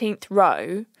 13th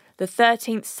row, the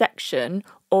 13th section,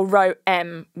 or row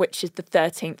M, which is the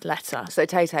 13th letter. So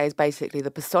Tay-Tay is basically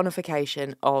the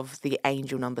personification of the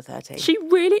angel number 13. She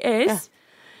really is. Yeah.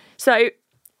 So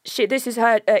this is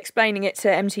her explaining it to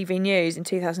MTV News in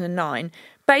 2009.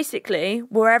 Basically,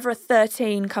 wherever a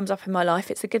 13 comes up in my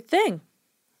life, it's a good thing.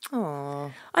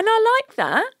 Aww. And I like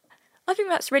that. I think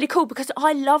that's really cool because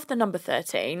I love the number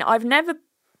 13. I've never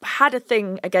had a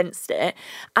thing against it.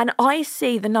 And I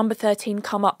see the number 13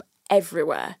 come up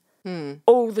everywhere,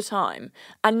 all the time.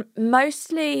 And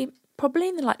mostly, probably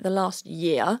in the last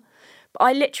year, but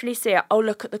I literally see it. I'll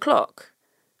look at the clock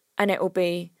and it will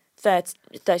be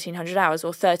 1300 hours or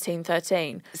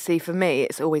 1313. See, for me,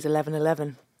 it's always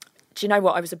 11:11. Do you know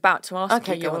what I was about to ask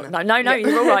Okay, you? go on No, then.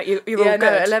 you're all right. You're Yeah, all no,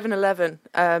 good.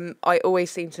 11:11. I always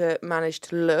seem to manage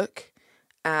to look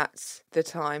at the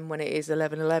time when it is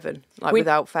 11:11, like We-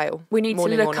 without fail. We need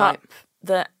morning to or look night. up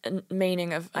the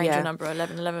meaning of angel Yeah. number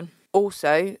 1111.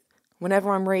 Also,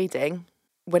 whenever I'm reading,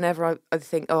 whenever I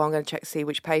think, oh, I'm going to check to see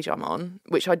which page I'm on,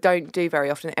 which I don't do very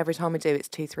often. Every time I do, it's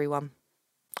 231.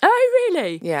 Oh,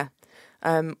 really? Yeah.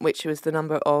 Which was the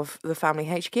number of the family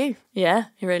HQ. Yeah,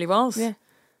 it really was. Yeah.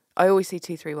 I always see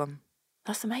 231.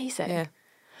 That's amazing. Yeah.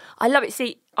 I love it.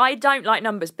 See, I don't like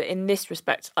numbers, but in this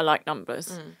respect, I like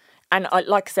numbers. And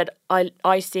like I said,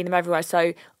 I see them everywhere.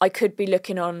 So I could be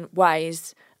looking on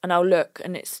Waze and I'll look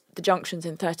and it's the junction's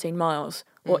in 13 miles.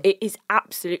 Or it is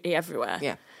absolutely everywhere.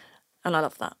 Yeah. And I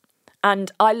love that.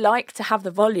 And I like to have the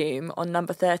volume on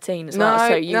number 13 as well.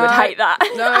 So you would hate that.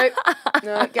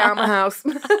 No, get out of my house.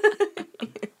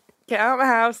 Get out of my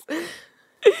house.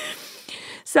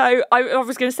 So I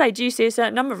was going to say, do you see a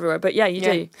certain number everywhere? But yeah, you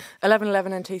do.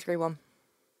 1111 and 231.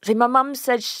 See, my mum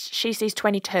said she sees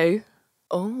 22.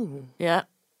 Oh. Yeah.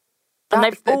 And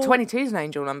That's, 22 is an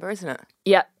angel number, isn't it?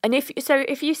 Yeah. And if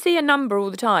you see a number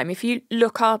all the time, if you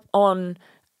look up on,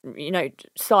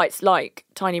 sites like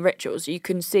Tiny Rituals, you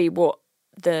can see what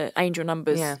the angel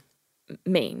numbers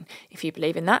mean. If you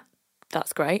believe in that,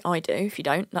 that's great. I do. If you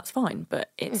don't, that's fine.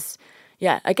 But it's,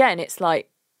 again, it's like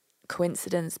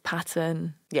coincidence,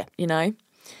 pattern. Yeah.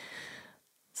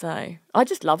 So I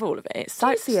just love all of it. It's so,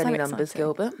 Don't see any so numbers, exciting.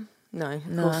 Gilbert. No,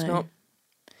 of course not.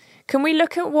 Can we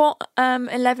look at what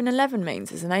 1111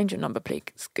 means as an angel number, please,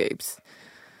 Scoobs?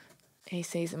 He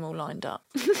sees them all lined up.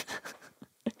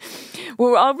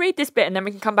 Well, I'll read this bit and then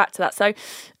we can come back to that. So,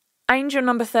 angel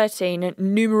number 13,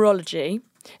 numerology.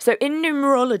 So, in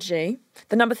numerology,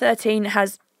 the number 13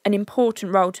 has an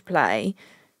important role to play.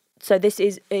 So, this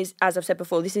is as I've said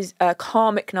before, this is a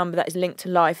karmic number that is linked to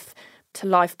life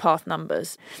path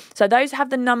numbers. So, those who have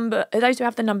the number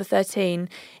 13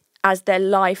 as their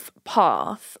life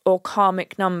path or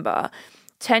karmic number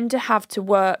tend to have to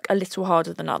work a little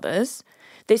harder than others.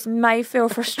 This may feel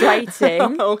frustrating.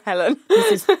 Oh, Helen.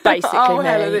 This is basically me.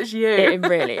 Helen, it's you. It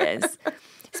really is.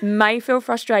 This may feel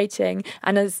frustrating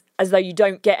and as though you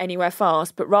don't get anywhere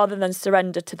fast, but rather than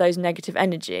surrender to those negative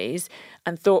energies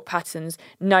and thought patterns,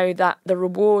 know that the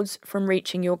rewards from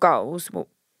reaching your goals will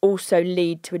also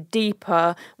lead to a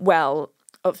deeper well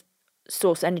of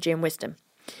source energy and wisdom.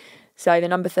 So the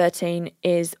number 13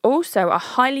 is also a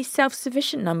highly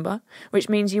self-sufficient number, which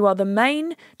means you are the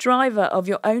main driver of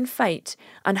your own fate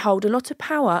and hold a lot of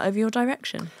power over your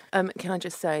direction. Can I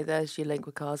just say, there's your link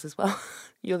with cars as well.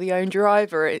 You're the own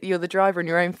driver. You're the driver in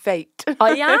your own fate.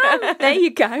 I am. There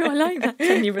you go. I like that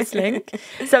tenuous link.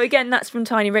 So again, that's from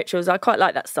Tiny Rituals. I quite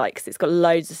like that site because it's got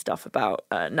loads of stuff about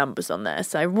numbers on there.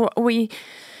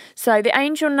 So the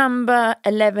angel number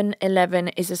 1111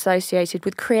 is associated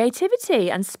with creativity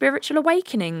and spiritual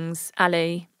awakenings,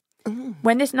 Ali.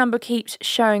 When this number keeps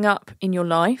showing up in your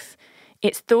life,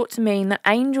 it's thought to mean that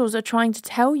angels are trying to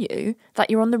tell you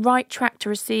that you're on the right track to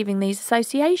receiving these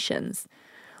associations.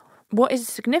 What is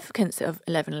the significance of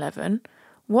 1111?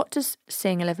 What does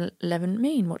seeing 1111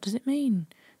 mean? What does it mean?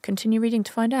 Continue reading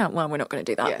to find out. Well, we're not going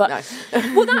to do that. Yeah, but nice.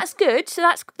 well, that's good. So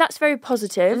that's very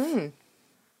positive.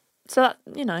 So that,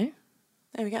 There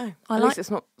we go. I At like- least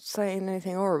it's not saying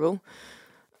anything horrible.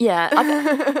 Yeah,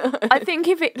 I think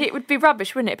if it would be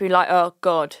rubbish, wouldn't it? It'd be like, oh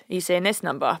God, are you seeing this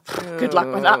number? Good luck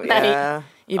with that, mate. Yeah.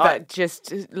 You bet.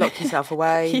 Just lock yourself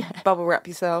away. Bubble wrap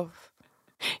yourself.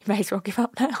 You may as well give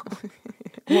up now.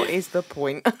 What is the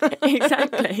point?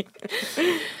 Exactly.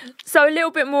 So a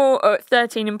little bit more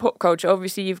 13 in pop culture.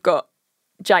 Obviously, you've got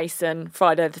Jason,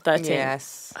 Friday the 13th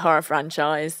Yes. horror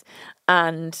franchise,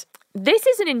 and this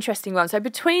is an interesting one. So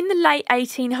between the late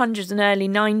 1800s and early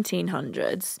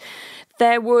 1900s,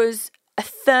 there was a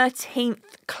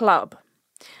 13th club,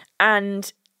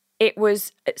 and it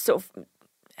was sort of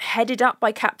headed up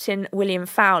by Captain William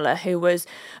Fowler, who was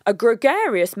a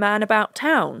gregarious man about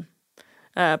town,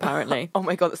 apparently. Oh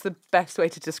my God, that's the best way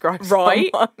to describe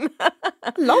Right? someone.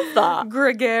 Love that.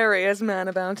 Gregarious man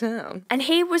about town. And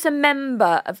he was a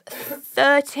member of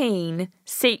 13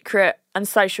 secret and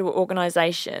social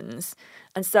organisations.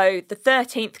 And so the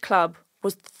 13th club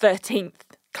was the 13th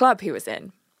club he was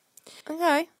in.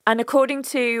 Okay. And according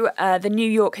to the New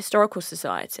York Historical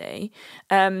Society,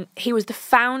 he was the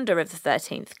founder of the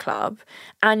 13th club,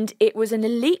 and it was an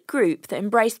elite group that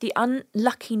embraced the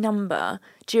unlucky number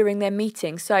during their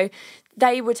meetings. So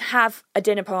they would have a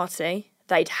dinner party.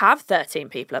 They'd have 13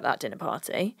 people at that dinner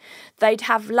party. They'd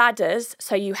have ladders,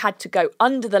 so you had to go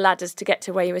under the ladders to get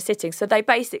to where you were sitting. So they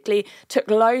basically took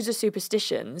loads of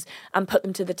superstitions and put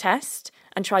them to the test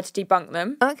and tried to debunk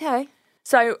them. Okay.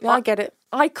 So Yeah, I get it.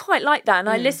 I quite like that, and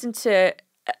I listened to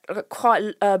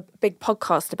quite a big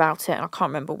podcast about it. I can't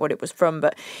remember what it was from,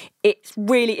 but it's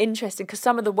really interesting because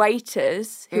some of the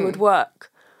waiters who would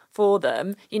work for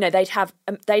them. You know, they'd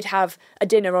have a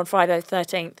dinner on Friday the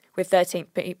 13th with 13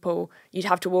 people. You'd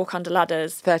have to walk under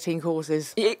ladders. 13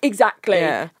 courses. Exactly.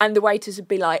 Yeah. And the waiters would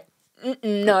be like,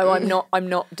 no, I'm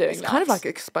not doing that. It's kind of like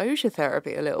exposure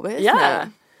therapy a little bit, isn't it?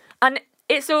 And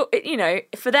it's all, you know,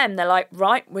 for them, they're like,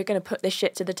 right, we're going to put this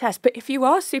shit to the test. But if you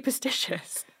are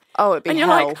superstitious... Oh, it'd be and you're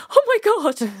hell. like, oh my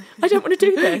God, I don't want to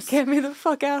do this. Get me the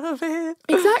fuck out of here.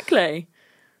 Exactly.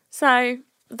 So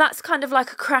that's kind of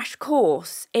like a crash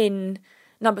course in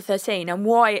number 13 and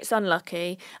why it's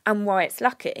unlucky and why it's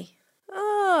lucky.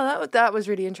 Oh, that was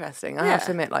really interesting. I have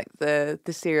to admit, like the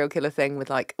serial killer thing with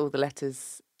like all the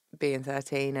letters being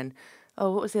 13 and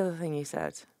what was the other thing you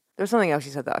said? There was something else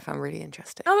you said that I found really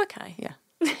interesting. Oh, okay. Yeah.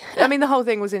 I mean, the whole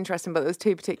thing was interesting, but there was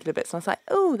two particular bits, and I was like,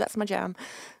 "Oh, that's my jam."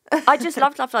 I just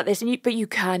love stuff like this, but you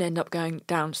can end up going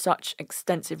down such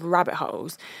extensive rabbit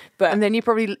holes. And then you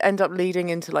probably end up leading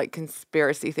into like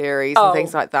conspiracy theories and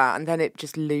things like that, and then it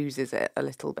just loses it a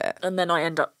little bit. And then I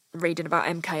end up reading about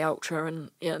MK Ultra,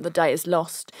 and the day is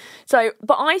lost. So,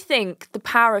 but I think the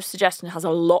power of suggestion has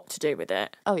a lot to do with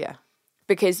it. Oh yeah.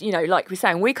 Because, you know, like we're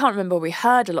saying, we can't remember we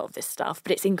heard a lot of this stuff,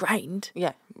 but it's ingrained.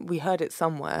 Yeah, we heard it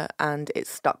somewhere and it's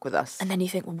stuck with us. And then you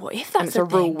think, well, what if that's and it's a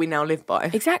rule we now live by?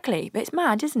 Exactly. But it's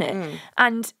mad, isn't it?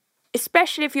 And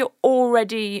especially if you're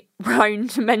already prone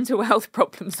to mental health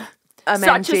problems.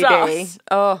 Such as us.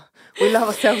 Oh, we love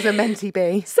ourselves a mentee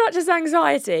bee. Such as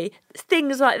anxiety.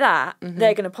 Things like that,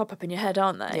 they're going to pop up in your head,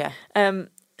 aren't they? Yeah.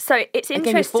 So it's interesting.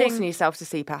 Again, you're forcing yourself to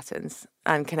see patterns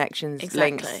and connections,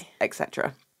 links,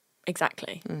 etc.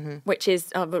 Exactly. Which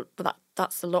is,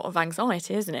 that's a lot of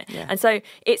anxiety, isn't it? Yeah. And so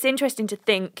it's interesting to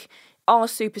think, are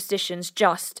superstitions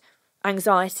just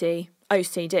anxiety,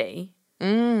 OCD?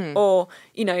 Or,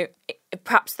 you know,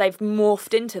 perhaps they've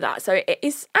morphed into that. So it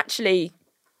is actually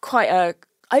quite a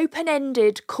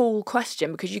open-ended, cool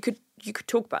question, because you could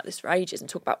talk about this for ages and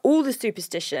talk about all the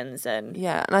superstitions and...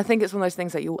 Yeah, and I think it's one of those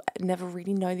things that you'll never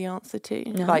really know the answer to.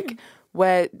 No. Like,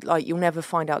 where, like, you'll never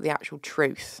find out the actual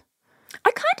truth. I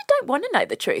kind of don't want to know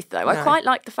the truth, though. I quite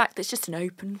like the fact that it's just an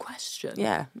open question.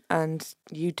 Yeah, and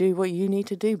you do what you need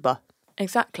to do,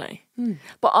 Exactly.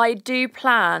 But I do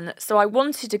plan... So I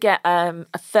wanted to get a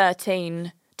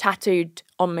 13 tattooed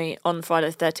on me on Friday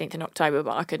the 13th in October,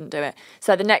 but I couldn't do it.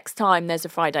 So the next time there's a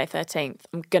Friday 13th,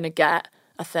 I'm going to get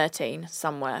a 13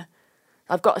 somewhere.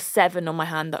 I've got a 7 on my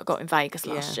hand that I got in Vegas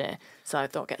last year, so I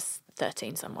thought I'd get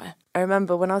 13 somewhere. I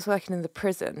remember when I was working in the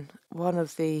prison, one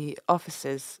of the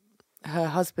officers... her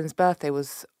husband's birthday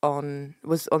was on the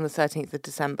 13th of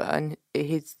December, and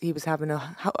he was having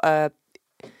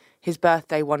his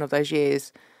birthday one of those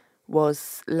years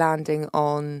was landing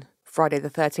on Friday the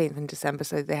 13th in December,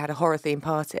 so they had a horror theme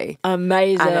party.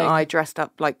 Amazing. And I dressed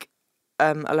up like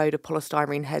a load of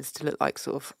polystyrene heads to look like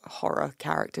sort of horror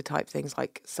character type things,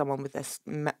 like someone with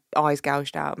their eyes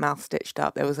gouged out, mouth stitched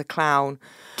up. There was a clown.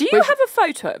 Do you have a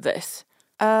photo of this?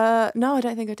 No, I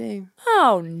don't think I do.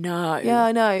 Oh, no. Yeah,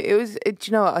 I know. Do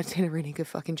you know what? I did a really good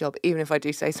fucking job, even if I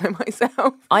do say so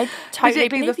myself. I totally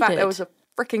Particularly the fact there was a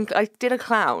freaking... I did a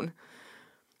clown.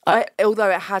 Although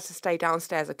it had to stay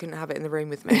downstairs, I couldn't have it in the room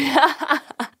with me.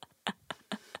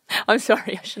 I'm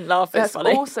sorry, I shouldn't laugh. That's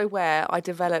funny. also where I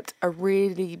developed a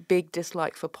really big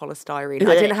dislike for polystyrene.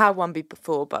 I didn't have one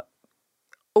before, but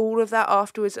all of that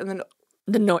afterwards, and then...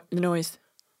 The noise.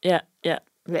 Yeah.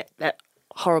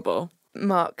 Horrible.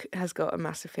 Mark has got a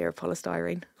massive fear of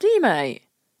polystyrene. Do you, mate?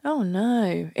 Oh,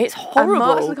 no. It's horrible. And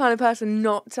Mark's the kind of person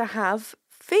not to have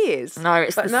fears. No,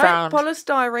 it's the sound.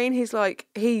 Polystyrene, he's like,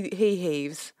 he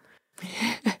heaves.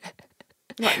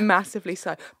 Like, massively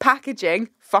so. Packaging,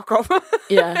 fuck off.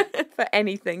 Yeah. For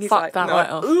anything. He's fuck like, that no. right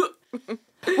off.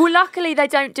 Well, luckily they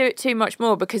don't do it too much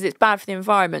more because it's bad for the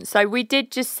environment. So we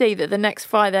did just see that the next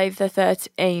Friday the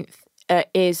 13th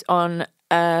is on...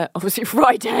 obviously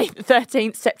Friday, the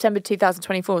 13th, September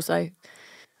 2024, so...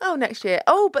 Oh, next year.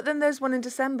 Oh, but then there's one in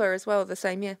December as well, the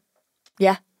same year.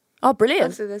 Yeah. Oh,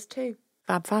 brilliant. Oh, so there's 2.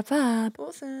 Fab.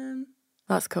 Awesome.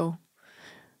 That's cool.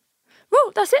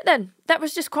 Well, that's it then. That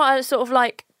was just quite a sort of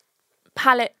like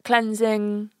palate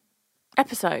cleansing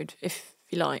episode, if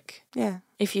you like. Yeah.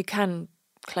 If you can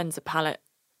cleanse a palate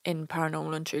in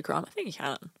paranormal and true crime, I think you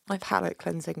can. Palate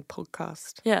cleansing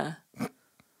podcast. Yeah.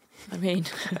 I mean...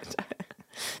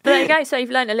 But there you go. So you've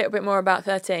learned a little bit more about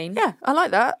 13. Yeah, I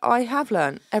like that. I have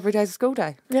learned. Every day's a school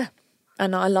day. Yeah.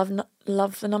 And I love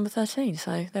the number 13.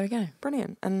 So there we go.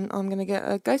 Brilliant. And I'm going to get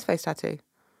a ghost face tattoo.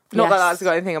 Not that that's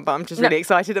got anything, but I'm just really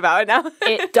excited about it now.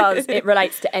 It does. It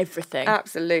relates to everything.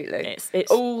 Absolutely.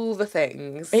 It's all the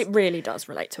things. It really does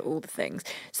relate to all the things.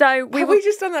 So we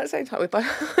just done that at the same time?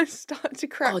 I started to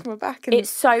crack my back. It's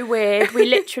so weird. We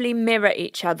literally mirror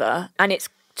each other, and it's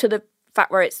to the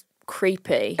fact where it's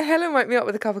creepy. Helen woke me up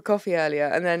with a cup of coffee earlier,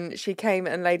 and then she came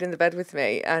and laid in the bed with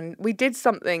me, and we did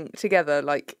something together.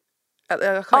 Like, I can't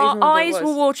even Our remember what it eyes was.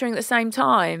 were watering at the same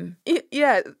time.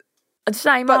 Yeah, The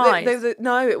same but eyes.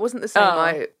 no, it wasn't the same Oh.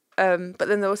 eye. But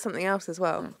then there was something else as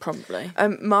well. Probably.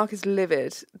 Mark is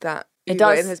livid that It you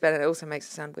were does- in his bed, and it also makes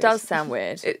it sound weird. Does sound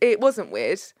weird. It wasn't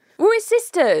weird. We're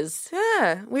sisters.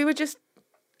 Yeah, we were just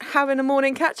having a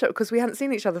morning catch up because we hadn't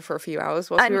seen each other for a few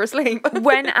hours whilst we were asleep.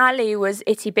 When Ali was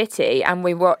itty bitty and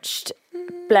we watched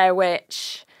Blair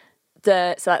Witch,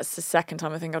 so that's the second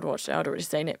time I think I'd watched it. I'd already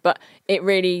seen it, but it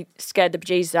really scared the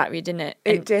bejesus out of you, didn't it?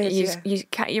 It did, You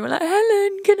were like,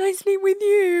 Helen, can I sleep with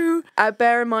you?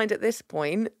 Bear in mind at this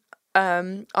point,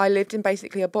 I lived in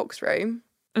basically a box room.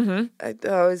 Mm-hmm. It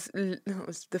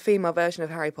was the female version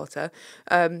of Harry Potter,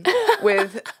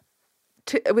 with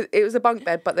it was a bunk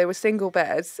bed, but they were single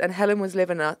beds, and Helen was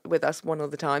living with us one of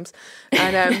the times,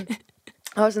 and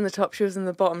I was in the top, she was in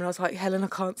the bottom, and I was like, Helen, I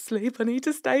can't sleep, I need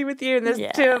to stay with you, and there's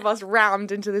two of us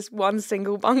rammed into this one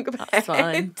single bunk bed. That's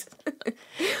fine.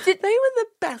 They were the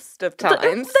best of times.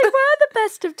 They were the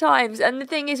best of times, and the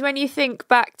thing is, when you think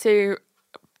back to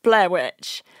Blair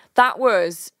Witch, that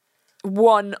was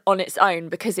one on its own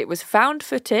because it was found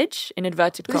footage in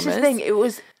inverted This commas. is the thing, it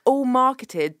was all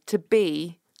marketed to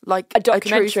be like A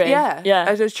documentary,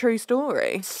 as a true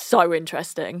story. So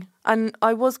interesting. And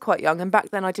I was quite young, and back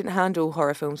then I didn't handle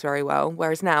horror films very well,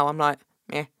 whereas now I'm like,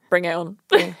 yeah, Bring it on.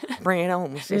 bring it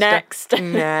on, sister.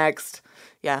 Next.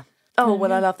 Yeah. Oh,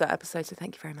 well, I love that episode, so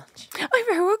thank you very much. Oh, you're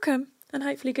very welcome. And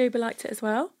hopefully Goober liked it as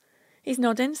well. He's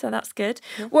nodding, so that's good.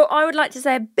 Yeah. Well, I would like to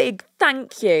say a big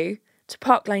thank you to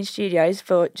Park Lane Studios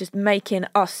for just making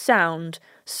us sound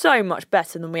so much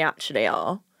better than we actually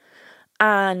are.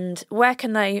 And where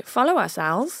can they follow us,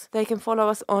 Als? They can follow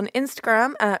us on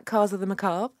Instagram at Cars of the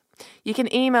Macabre. You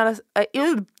can email us.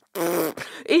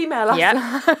 Email us. Yep.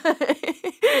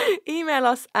 Email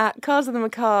us at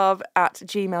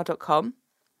carsofthemacabre@gmail.com.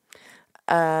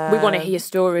 We want to hear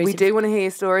stories. We do want to hear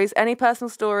your stories. Any personal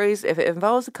stories, if it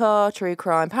involves a car, true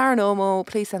crime, paranormal,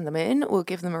 please send them in. We'll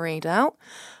give them a read out.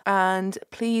 And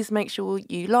please make sure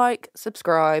you like,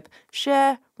 subscribe,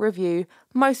 share, review,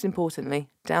 most importantly,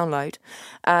 download.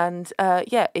 And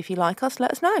if you like us,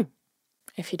 let us know.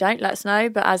 If you don't, let us know.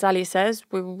 But as Ali says,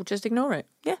 we will just ignore it.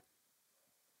 Yeah.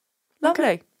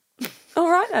 Lovely. Okay. All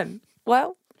right then.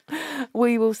 Well,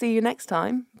 we will see you next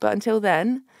time. But until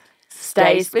then,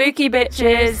 stay spooky,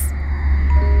 bitches.